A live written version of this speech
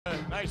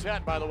Nice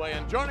hat, by the way.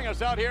 And joining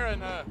us out here in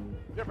a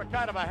different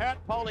kind of a hat,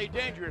 Paulie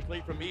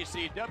Dangerously from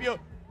ECW.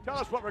 Tell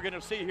us what we're going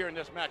to see here in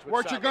this match with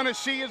What Sabu. you're going to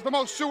see is the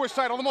most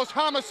suicidal, the most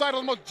homicidal,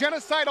 the most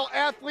genocidal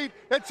athlete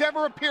that's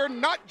ever appeared,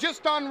 not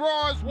just on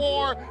Raw's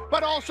War,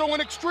 but also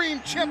in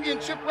Extreme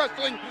Championship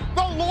Wrestling.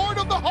 The Lord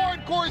of the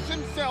Hardcores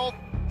himself,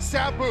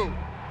 Sabu. All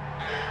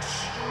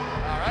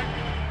right.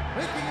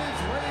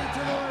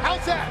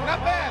 How's that?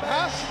 Not bad,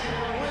 huh?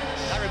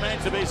 That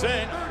remains to be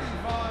seen.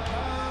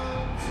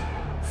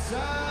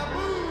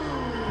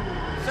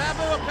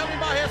 Sabu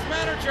accompanied by his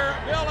manager,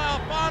 Bill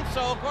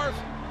Alfonso. Of course,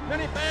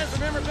 many fans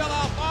remember Bill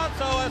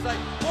Alfonso as a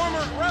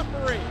former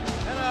referee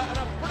and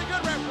a pretty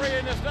good referee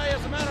in this day,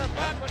 as a matter of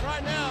fact. But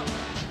right now,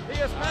 he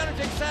is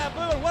managing Sabu.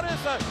 And what is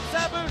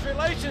Sabu's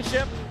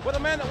relationship with a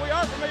man that we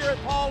are familiar with,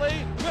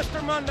 Paulie,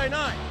 Mr. Monday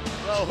Night?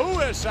 Well,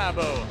 who is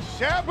Sabu?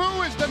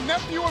 Sabu is the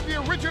nephew of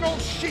the original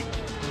Sheik.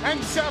 And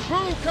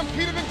Sabu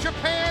competed in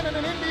Japan and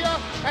in India,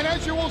 and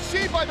as you will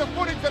see by the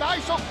footage that I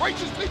so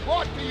graciously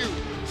brought to you,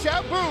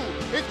 Sabu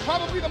is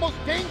probably the most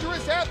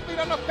dangerous athlete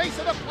on the face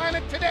of the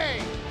planet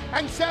today.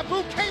 And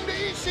Sabu came to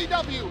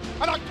ECW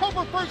on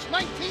October 1st,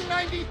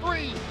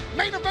 1993,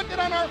 main evented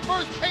on our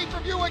first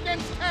pay-per-view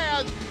against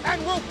Taz,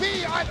 and will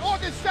be on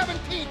August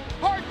 17th,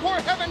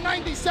 Hardcore Heaven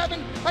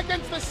 97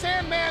 against the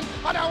Sandman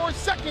on our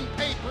second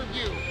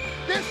pay-per-view.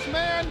 This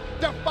man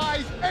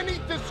defies any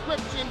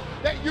description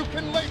that you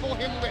can label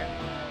him with.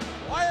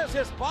 Why is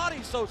his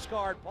body so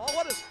scarred, Paul?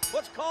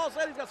 What's caused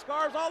that? He's got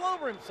scars all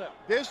over himself.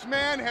 This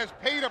man has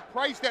paid a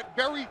price that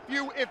very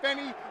few, if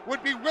any,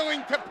 would be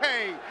willing to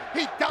pay.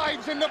 He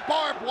dives into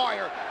barbed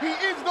wire. He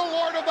is the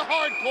Lord of the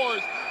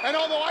Hardcores. And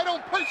although I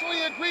don't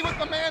personally agree with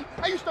the man,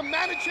 I used to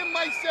manage him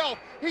myself.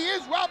 He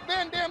is Rob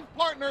Van Dam's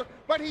partner,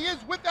 but he is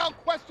without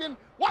question,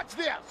 watch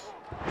this.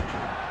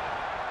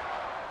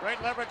 Great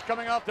leverage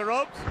coming off the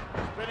ropes.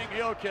 Spinning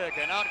heel kick,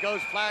 and out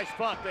goes Flash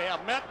Funk. They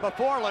have met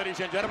before, ladies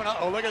and gentlemen.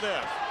 Oh, look at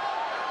this.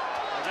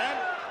 Again.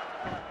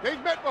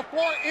 They've met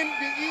before in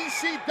the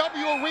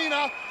ECW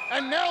arena,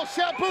 and now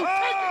Sabu taking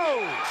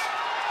it.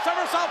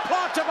 Somersault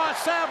plancha by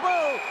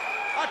Sabu.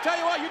 I tell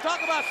you what, you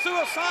talk about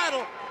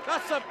suicidal.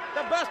 That's the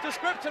best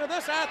description of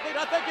this athlete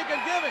I think you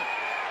can give him.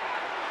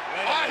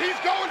 He's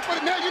going for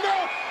it. Now, you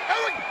know,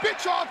 Eric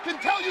Bischoff can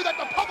tell you that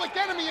the Public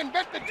Enemy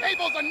invented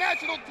tables on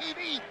national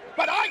TV,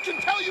 but I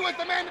can tell you as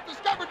the man that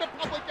discovered the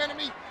Public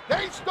Enemy,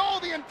 they stole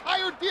the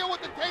entire deal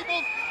with the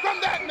tables from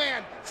that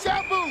man,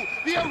 Sabu,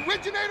 the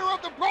originator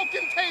of the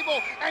broken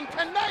table, and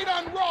tonight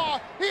on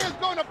Raw, he is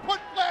going to put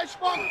Flash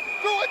Funk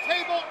through a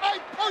table, I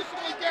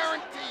personally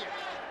guarantee it.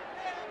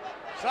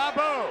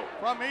 Sabu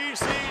from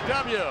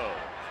ECW,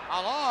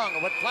 along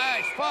with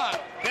Flash Funk,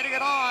 getting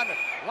it on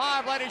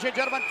live, ladies and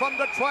gentlemen, from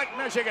Detroit,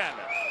 Michigan.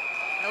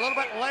 And a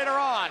little bit later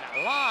on,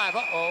 live,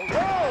 Whoa,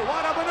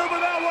 what a maneuver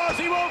that was.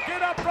 He won't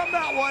get up from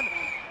that one.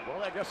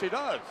 Well, I guess he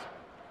does.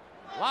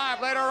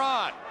 Live later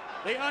on,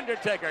 The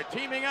Undertaker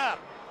teaming up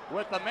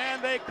with the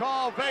man they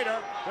call Vader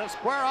to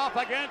square off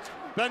against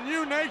the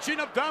new Nation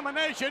of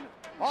Domination.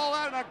 All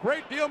that and a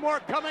great deal more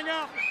coming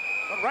up.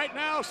 But right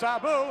now,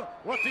 Sabu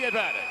with the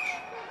advantage.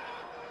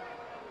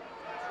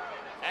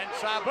 And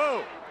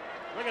Sabu,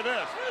 look at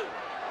this.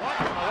 What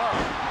in the world?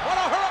 What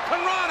a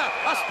Hurricane Rana!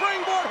 A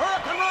springboard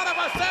Hurricane Rana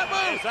by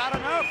Sabu! Is that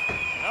enough?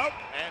 Nope.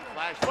 And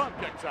Flash Funk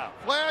kicks out.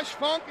 Flash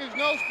Funk is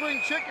no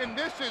spring chicken.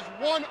 This is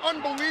one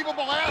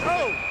unbelievable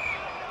athlete.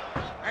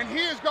 And he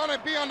is going to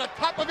be on the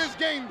top of his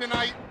game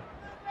tonight,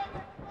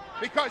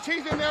 because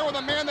he's in there with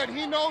a man that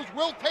he knows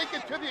will take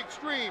it to the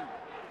extreme.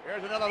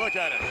 Here's another look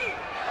at it.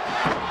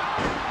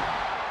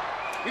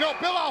 You know,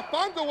 Bill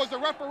Alfonso was a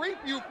referee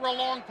for you for a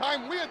long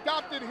time. We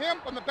adopted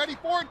him from the Betty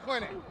Ford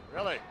Clinic.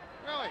 Really?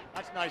 Really?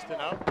 That's nice to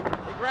know.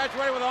 He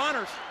graduated with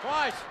honors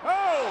twice.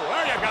 Oh,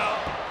 there you go.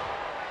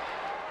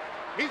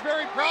 He's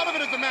very proud of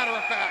it, as a matter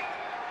of fact.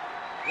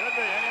 Should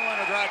be. Anyone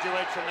who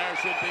graduates from there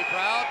should be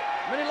proud.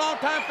 Many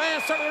longtime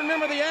fans certainly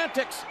remember the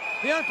antics,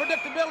 the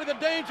unpredictability, the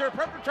danger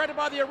perpetrated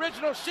by the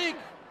original Sheik.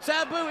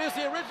 Sabu is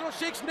the original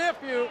Sheik's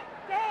nephew.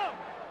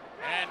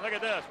 And look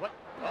at this. What?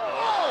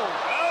 Oh!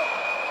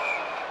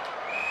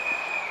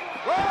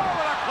 Whoa,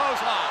 what a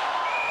clothesline.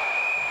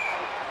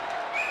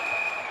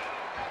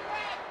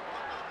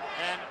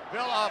 And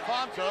Bill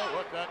Alfonso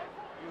with that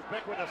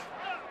ubiquitous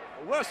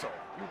whistle.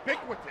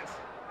 Ubiquitous.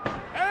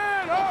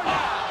 And oh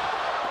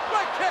yeah!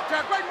 Great kick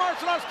there, great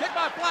martial arts kick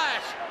by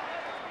Flash.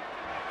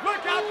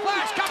 Look out,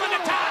 Flash coming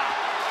to town!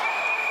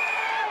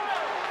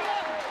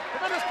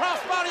 Tremendous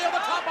crossbody over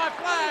the top by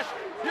Flash.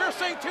 You're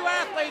seeing two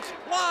athletes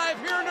live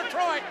here in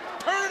Detroit.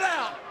 Turn it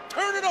out,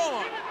 turn it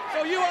on.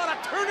 So you ought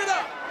to turn it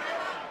up.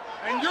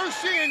 And you're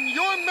seeing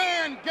your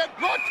man get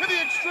brought to the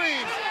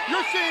extreme.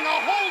 You're seeing a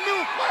whole new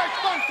Flash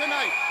Funk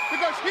tonight,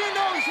 because he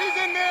knows he's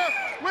in there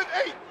with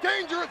a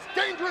dangerous,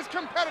 dangerous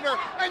competitor.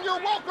 And you're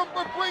welcome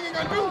for bringing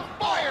a new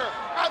fire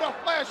out of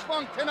Flash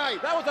Funk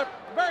tonight. That was a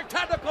very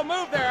technical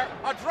move there.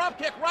 A drop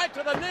kick right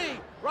to the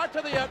knee, right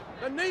to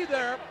the knee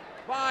there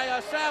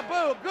by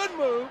Sabu. Good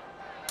move.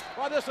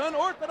 by this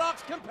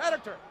unorthodox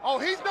competitor. Oh,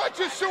 he's not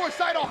just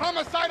suicidal,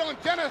 homicidal, and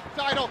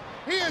genocidal.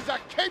 He is a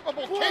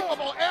capable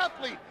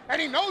athlete,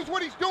 and he knows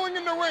what he's doing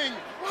in the ring.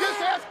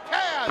 Just ask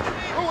Taz,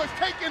 who was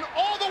taken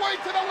all the way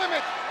to the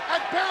limit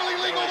at barely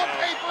legal the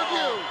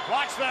pay-per-view.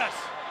 Watch this.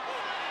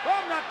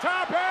 From the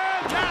top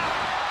end, down.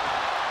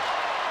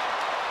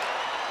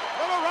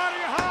 Little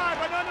riding high,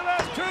 but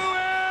nonetheless 2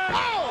 in.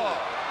 Oh!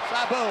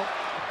 Sabu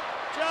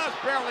just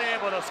barely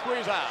able to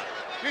squeeze out.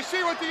 You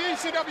see what the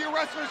ECW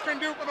wrestlers can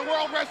do for the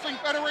World Wrestling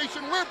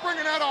Federation? We're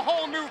bringing out a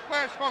whole new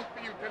Flash Funk for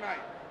you tonight.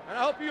 And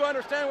I hope you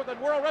understand what the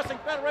World Wrestling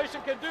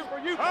Federation can do for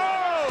you.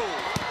 Oh!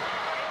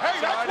 Hey,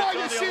 that's why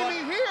you see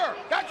me here.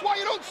 That's why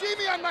you don't see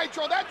me on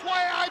Nitro. That's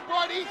why I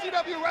brought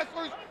ECW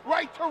wrestlers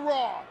right to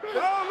Raw.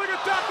 Oh, look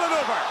at that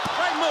maneuver.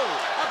 Great move.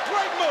 A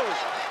great move.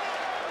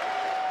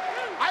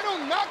 I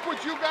don't knock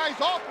what you guys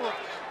offer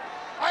us.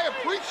 I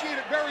appreciate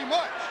it very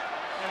much.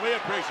 And we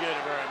appreciate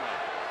it very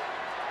much.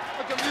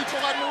 It's a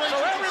mutual admiration.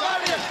 So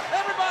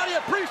everybody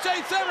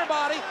appreciates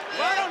everybody.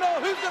 But I don't know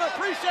who's going to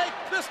appreciate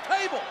this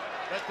table.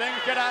 But things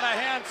get out of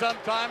hand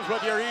sometimes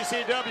with your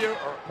ECW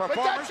But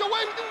performers. that's the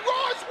way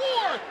Raw's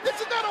war.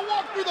 This is not a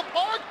walk through the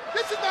park.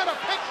 This is not a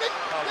picnic.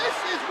 This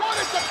is what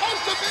it's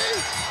supposed to be.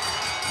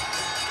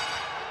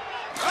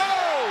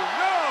 Oh,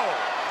 no!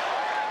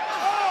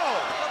 Oh!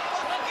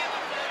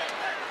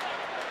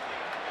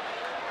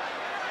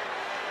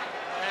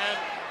 And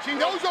See,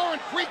 those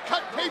aren't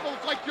pre-cut tables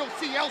like you'll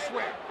see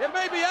elsewhere. It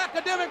may be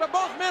academic, but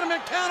both men have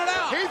been counted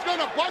out. He's going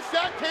to bust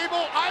that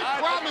table, I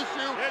promise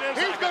you.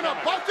 He's going to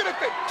bust it if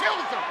it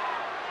kills him.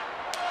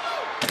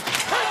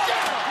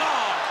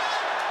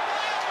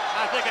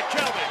 I think it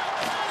killed him.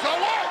 So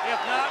what?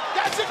 If not,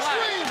 That's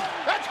extreme.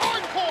 That's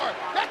hardcore.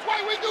 That's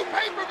why we do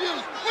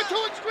pay-per-views. We're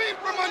too extreme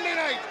for Monday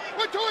nights.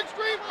 We're too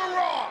extreme for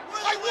Raw.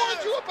 I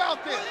warned you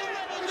about this.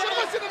 You should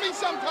listen to me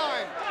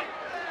sometime.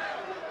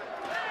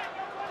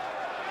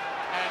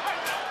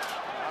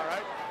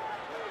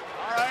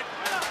 All right.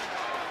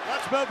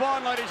 Let's move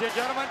on, ladies and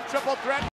gentlemen. Triple threat.